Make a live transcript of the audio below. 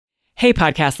Hey,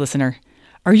 podcast listener.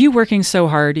 Are you working so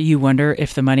hard you wonder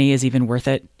if the money is even worth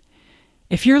it?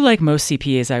 If you're like most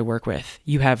CPAs I work with,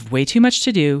 you have way too much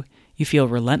to do, you feel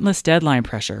relentless deadline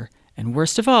pressure, and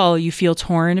worst of all, you feel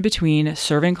torn between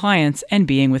serving clients and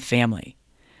being with family.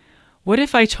 What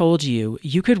if I told you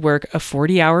you could work a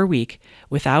 40-hour week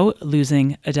without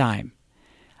losing a dime?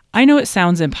 I know it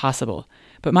sounds impossible,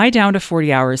 but my Down to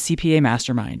 40 Hours CPA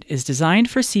Mastermind is designed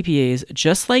for CPAs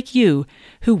just like you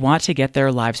who want to get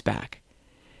their lives back.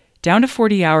 Down to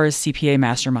 40 Hours CPA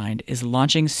Mastermind is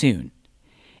launching soon.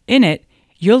 In it,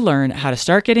 you'll learn how to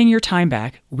start getting your time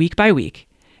back week by week,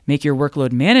 make your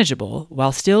workload manageable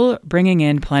while still bringing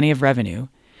in plenty of revenue,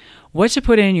 what to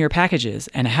put in your packages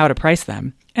and how to price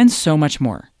them, and so much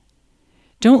more.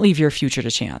 Don't leave your future to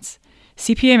chance.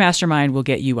 CPA Mastermind will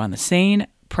get you on the sane,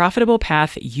 profitable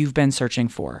path you've been searching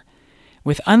for.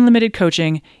 With unlimited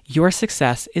coaching, your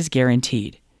success is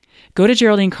guaranteed. Go to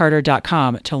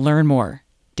GeraldineCarter.com to learn more.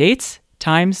 Dates,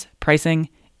 times, pricing,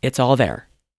 it's all there.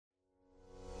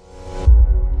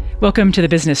 Welcome to the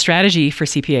Business Strategy for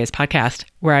CPAs podcast,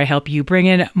 where I help you bring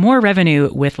in more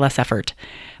revenue with less effort.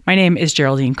 My name is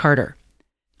Geraldine Carter.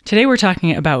 Today we're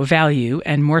talking about value,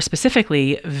 and more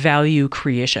specifically, value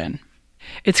creation.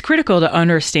 It's critical to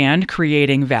understand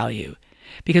creating value,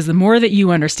 because the more that you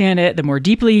understand it, the more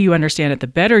deeply you understand it, the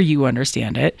better you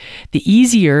understand it, the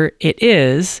easier it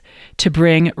is to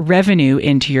bring revenue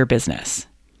into your business.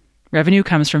 Revenue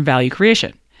comes from value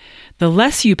creation. The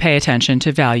less you pay attention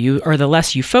to value, or the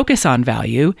less you focus on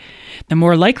value, the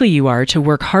more likely you are to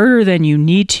work harder than you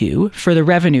need to for the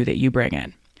revenue that you bring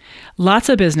in. Lots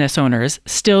of business owners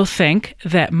still think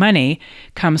that money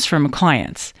comes from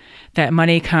clients, that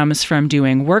money comes from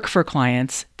doing work for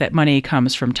clients, that money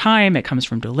comes from time, it comes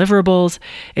from deliverables,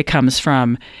 it comes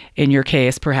from, in your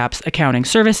case, perhaps accounting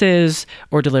services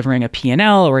or delivering a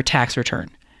P&L or a tax return.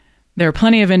 There are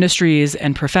plenty of industries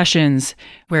and professions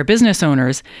where business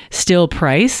owners still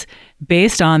price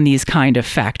based on these kind of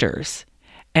factors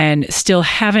and still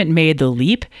haven't made the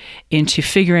leap into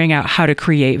figuring out how to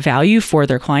create value for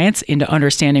their clients, into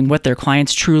understanding what their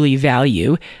clients truly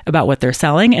value about what they're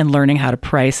selling and learning how to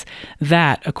price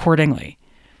that accordingly.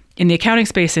 In the accounting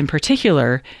space in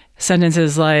particular,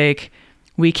 sentences like,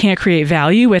 "We can't create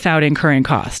value without incurring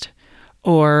cost,"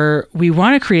 or "We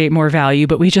want to create more value,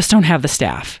 but we just don't have the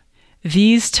staff."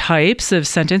 These types of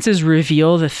sentences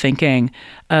reveal the thinking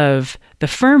of the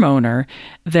firm owner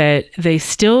that they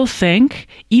still think,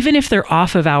 even if they're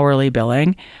off of hourly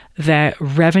billing, that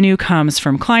revenue comes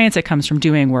from clients, it comes from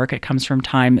doing work, it comes from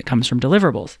time, it comes from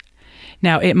deliverables.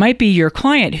 Now, it might be your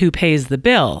client who pays the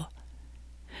bill,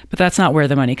 but that's not where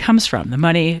the money comes from. The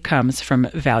money comes from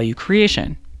value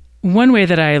creation. One way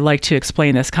that I like to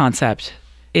explain this concept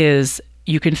is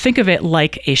you can think of it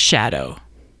like a shadow.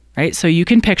 Right? So you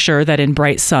can picture that in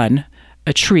bright sun,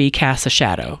 a tree casts a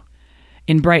shadow.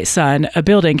 In bright sun, a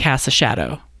building casts a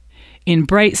shadow. In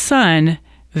bright sun,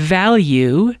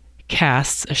 value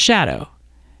casts a shadow.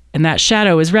 And that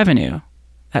shadow is revenue.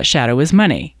 That shadow is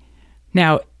money.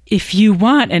 Now, if you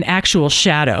want an actual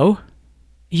shadow,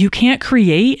 you can't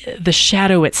create the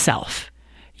shadow itself.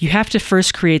 You have to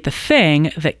first create the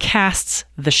thing that casts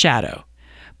the shadow.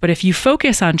 But if you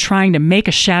focus on trying to make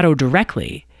a shadow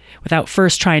directly, without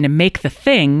first trying to make the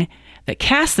thing that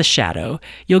casts the shadow,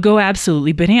 you'll go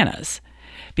absolutely bananas,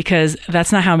 because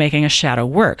that's not how making a shadow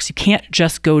works. You can't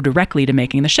just go directly to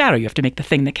making the shadow. You have to make the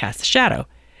thing that casts the shadow.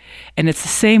 And it's the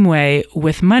same way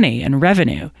with money and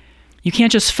revenue. You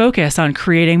can't just focus on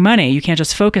creating money. You can't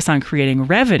just focus on creating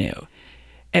revenue.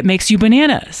 It makes you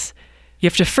bananas. You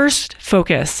have to first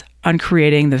focus on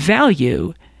creating the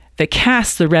value that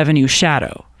casts the revenue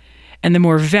shadow. And the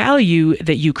more value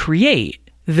that you create,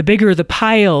 the bigger the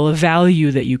pile of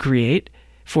value that you create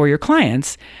for your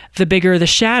clients, the bigger the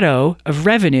shadow of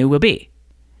revenue will be.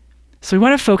 So we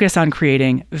want to focus on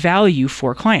creating value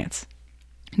for clients.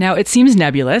 Now, it seems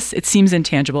nebulous, it seems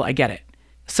intangible, I get it.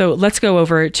 So let's go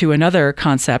over to another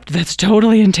concept that's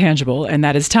totally intangible, and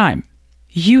that is time.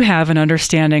 You have an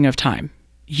understanding of time.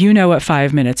 You know what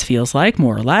 5 minutes feels like,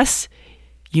 more or less.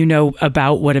 You know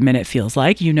about what a minute feels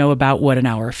like. You know about what an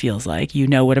hour feels like. You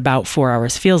know what about 4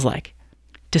 hours feels like.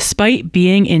 Despite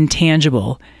being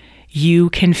intangible, you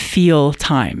can feel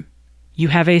time. You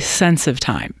have a sense of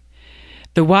time.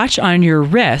 The watch on your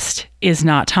wrist is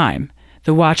not time.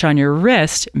 The watch on your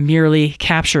wrist merely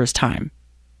captures time.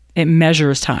 It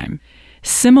measures time.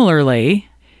 Similarly,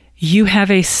 you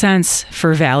have a sense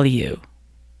for value.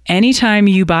 Anytime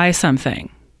you buy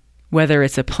something, whether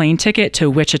it's a plane ticket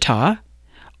to Wichita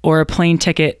or a plane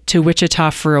ticket to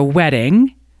Wichita for a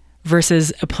wedding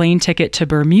versus a plane ticket to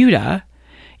Bermuda,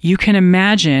 you can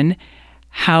imagine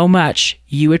how much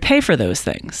you would pay for those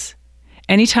things.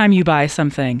 Anytime you buy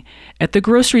something at the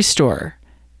grocery store,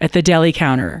 at the deli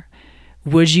counter,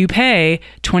 would you pay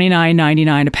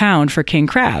 $29.99 a pound for king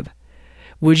crab?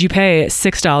 Would you pay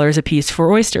 $6 a piece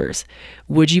for oysters?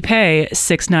 Would you pay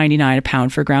 $6.99 a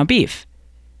pound for ground beef?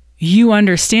 You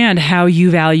understand how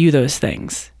you value those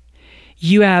things.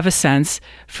 You have a sense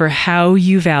for how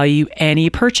you value any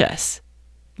purchase.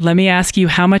 Let me ask you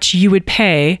how much you would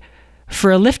pay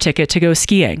for a lift ticket to go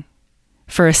skiing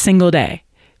for a single day.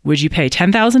 Would you pay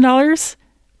 $10,000,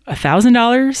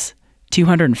 $1,000,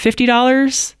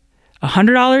 $250,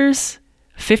 $100,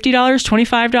 $50,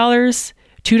 $25,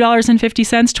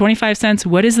 $2.50, 25 cents?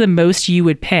 What is the most you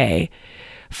would pay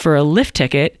for a lift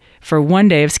ticket for one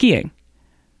day of skiing?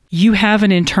 You have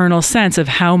an internal sense of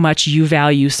how much you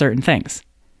value certain things.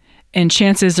 And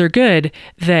chances are good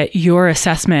that your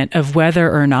assessment of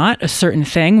whether or not a certain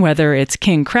thing, whether it's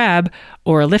king crab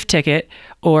or a lift ticket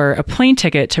or a plane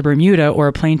ticket to Bermuda or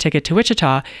a plane ticket to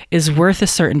Wichita, is worth a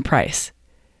certain price.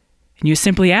 And you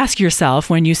simply ask yourself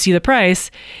when you see the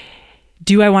price,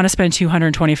 do I want to spend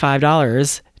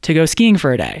 $225 to go skiing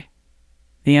for a day?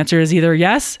 The answer is either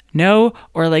yes, no,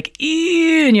 or like,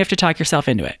 and you have to talk yourself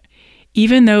into it.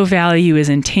 Even though value is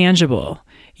intangible,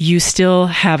 you still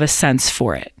have a sense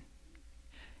for it.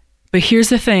 But here's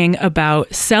the thing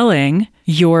about selling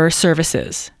your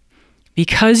services.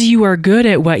 Because you are good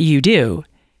at what you do,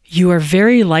 you are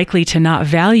very likely to not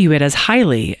value it as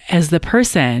highly as the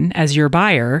person, as your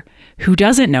buyer, who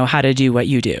doesn't know how to do what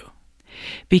you do.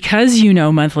 Because you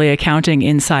know monthly accounting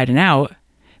inside and out,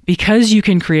 because you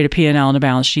can create a P&L and a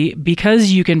balance sheet,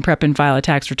 because you can prep and file a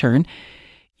tax return,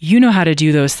 you know how to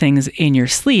do those things in your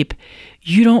sleep.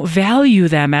 You don't value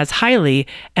them as highly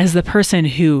as the person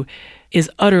who is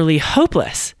utterly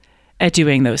hopeless at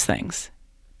doing those things.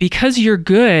 Because you're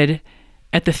good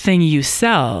at the thing you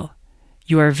sell,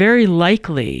 you are very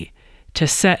likely to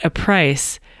set a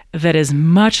price that is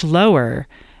much lower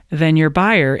than your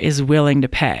buyer is willing to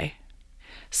pay.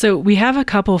 So we have a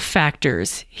couple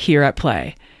factors here at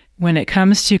play when it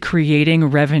comes to creating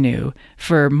revenue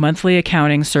for monthly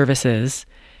accounting services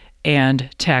and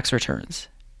tax returns.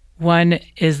 One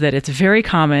is that it's very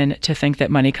common to think that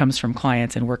money comes from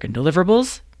clients and work and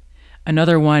deliverables.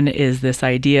 Another one is this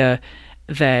idea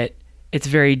that it's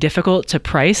very difficult to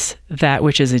price that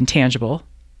which is intangible.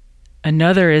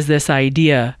 Another is this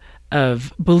idea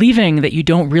of believing that you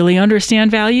don't really understand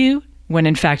value when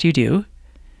in fact you do.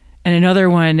 And another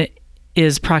one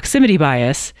is proximity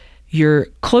bias. You're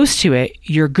close to it,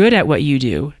 you're good at what you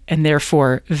do, and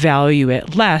therefore value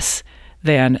it less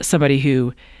than somebody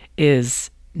who is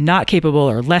not capable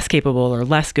or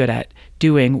less good at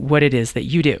doing what it is that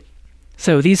you do.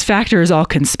 So these factors all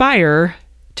conspire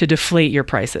to deflate your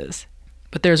prices.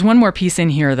 But there's one more piece in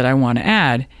here that I want to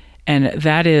add, and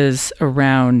that is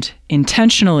around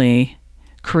intentionally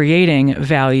creating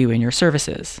value in your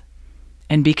services.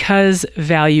 And because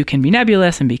value can be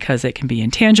nebulous, and because it can be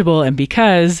intangible, and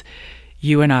because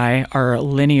you and I are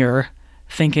linear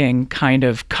thinking, kind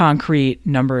of concrete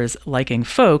numbers liking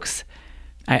folks,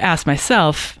 I ask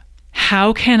myself,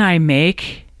 how can I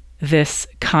make this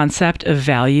concept of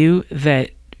value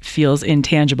that feels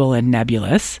intangible and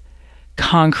nebulous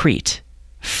concrete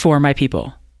for my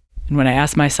people? And when I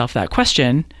asked myself that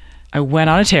question, I went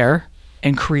on a tear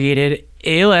and created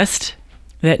a list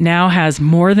that now has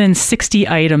more than 60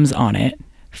 items on it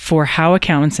for how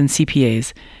accountants and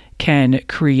CPAs can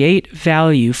create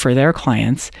value for their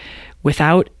clients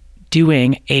without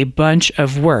doing a bunch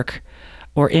of work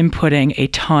or inputting a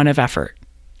ton of effort.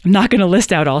 I'm not going to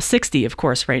list out all 60, of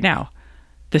course, right now.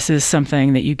 This is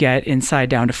something that you get inside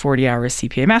Down to 40 Hours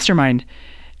CPA Mastermind,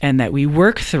 and that we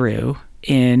work through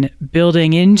in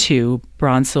building into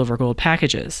bronze, silver, gold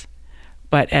packages.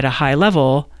 But at a high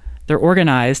level, they're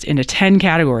organized into 10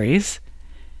 categories.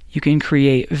 You can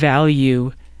create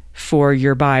value for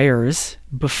your buyers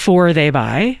before they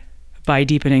buy by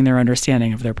deepening their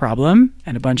understanding of their problem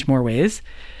and a bunch more ways.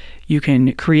 You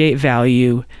can create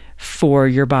value for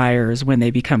your buyers when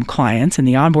they become clients in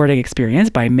the onboarding experience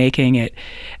by making it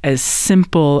as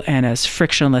simple and as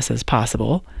frictionless as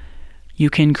possible. You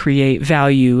can create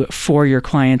value for your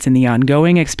clients in the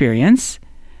ongoing experience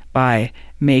by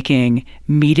making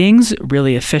meetings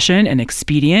really efficient and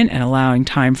expedient and allowing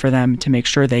time for them to make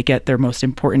sure they get their most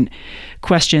important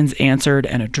questions answered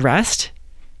and addressed.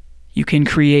 You can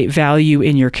create value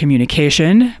in your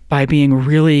communication by being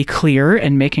really clear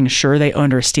and making sure they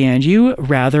understand you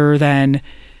rather than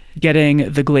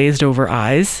getting the glazed over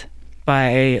eyes,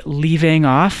 by leaving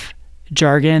off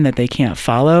jargon that they can't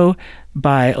follow,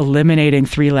 by eliminating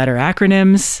 3-letter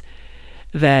acronyms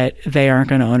that they aren't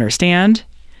going to understand.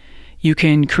 You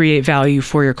can create value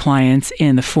for your clients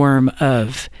in the form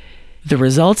of the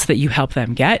results that you help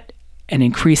them get and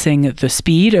increasing the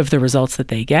speed of the results that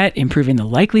they get, improving the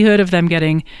likelihood of them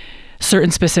getting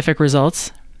certain specific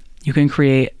results. You can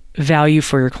create value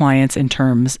for your clients in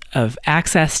terms of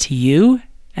access to you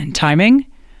and timing.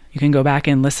 You can go back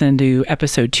and listen to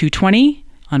episode 220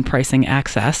 on pricing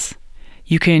access.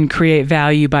 You can create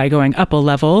value by going up a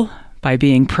level, by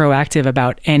being proactive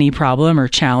about any problem or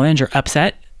challenge or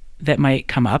upset that might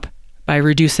come up, by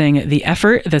reducing the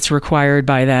effort that's required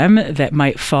by them that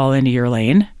might fall into your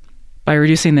lane, by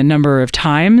reducing the number of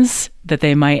times that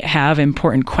they might have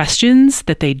important questions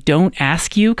that they don't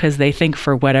ask you because they think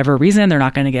for whatever reason they're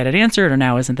not going to get it answered, or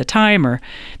now isn't the time, or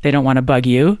they don't want to bug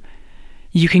you.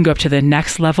 You can go up to the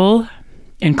next level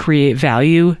and create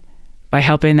value by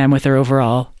helping them with their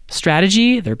overall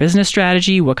strategy, their business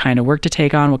strategy, what kind of work to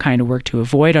take on, what kind of work to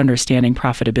avoid, understanding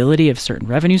profitability of certain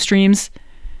revenue streams.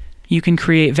 You can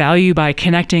create value by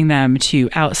connecting them to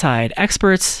outside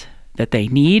experts that they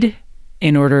need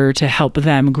in order to help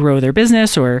them grow their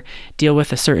business or deal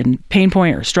with a certain pain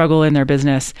point or struggle in their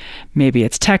business. Maybe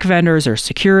it's tech vendors or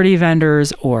security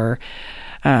vendors or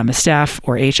a staff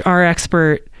or HR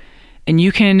expert. And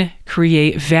you can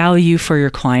create value for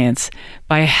your clients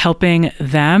by helping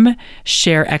them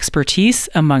share expertise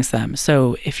amongst them.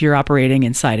 So if you're operating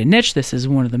inside a niche, this is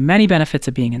one of the many benefits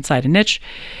of being inside a niche.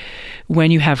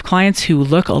 When you have clients who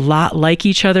look a lot like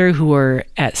each other, who are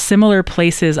at similar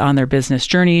places on their business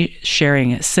journey,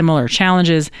 sharing similar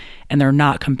challenges, and they're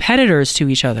not competitors to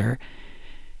each other,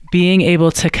 being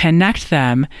able to connect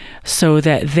them so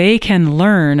that they can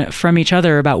learn from each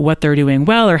other about what they're doing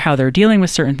well or how they're dealing with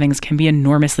certain things can be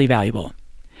enormously valuable.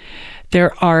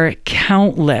 There are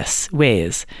countless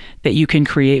ways that you can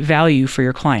create value for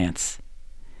your clients.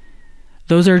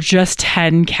 Those are just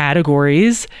 10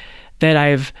 categories that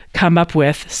I've come up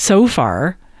with so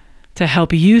far to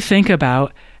help you think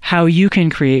about how you can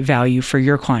create value for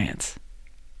your clients.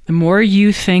 The more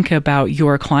you think about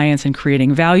your clients and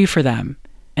creating value for them,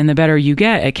 and the better you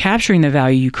get at capturing the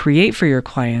value you create for your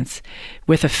clients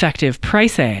with effective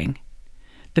pricing,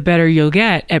 the better you'll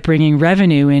get at bringing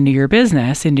revenue into your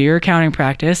business, into your accounting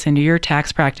practice, into your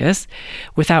tax practice,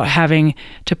 without having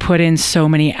to put in so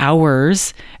many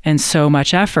hours and so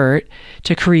much effort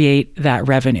to create that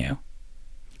revenue.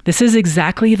 This is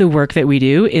exactly the work that we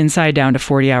do inside Down to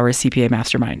 40 Hours CPA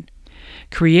Mastermind.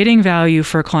 Creating value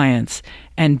for clients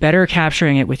and better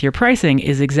capturing it with your pricing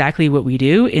is exactly what we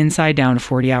do inside Down to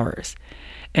 40 Hours.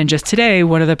 And just today,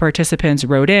 one of the participants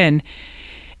wrote in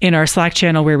our Slack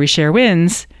channel where we share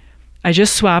wins, I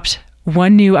just swapped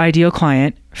one new ideal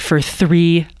client for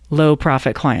 3 low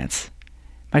profit clients.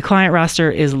 My client roster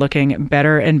is looking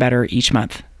better and better each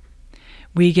month.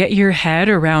 We get your head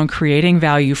around creating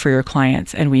value for your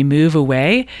clients, and we move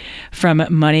away from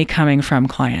money coming from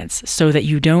clients so that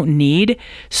you don't need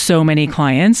so many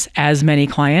clients, as many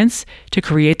clients, to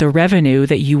create the revenue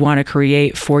that you want to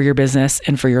create for your business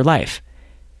and for your life.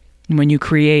 And when you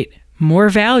create more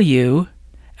value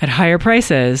at higher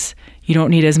prices, you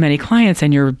don't need as many clients,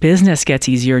 and your business gets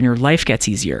easier and your life gets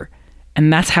easier.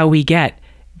 And that's how we get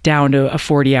down to a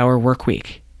 40-hour work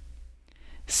week.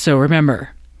 So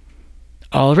remember,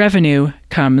 all revenue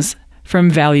comes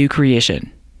from value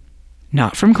creation,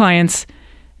 not from clients,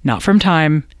 not from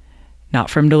time, not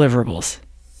from deliverables.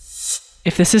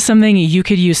 If this is something you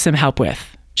could use some help with,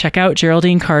 check out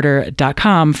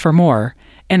GeraldineCarter.com for more,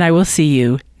 and I will see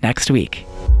you next week.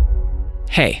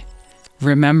 Hey,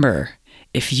 remember,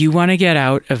 if you want to get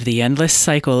out of the endless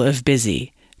cycle of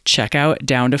busy, check out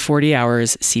Down to 40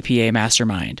 Hours CPA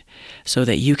Mastermind so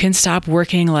that you can stop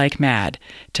working like mad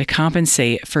to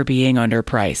compensate for being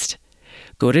underpriced.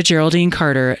 Go to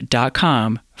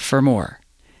GeraldineCarter.com for more.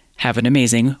 Have an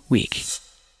amazing week.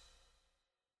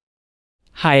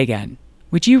 Hi again.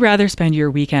 Would you rather spend your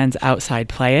weekends outside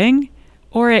playing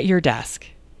or at your desk?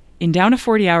 In Down to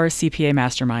 40 Hours CPA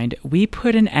Mastermind, we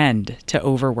put an end to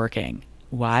overworking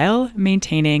while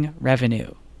maintaining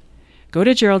revenue. Go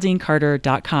to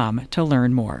GeraldineCarter.com to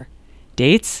learn more.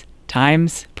 Dates,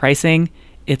 times, pricing,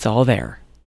 it's all there.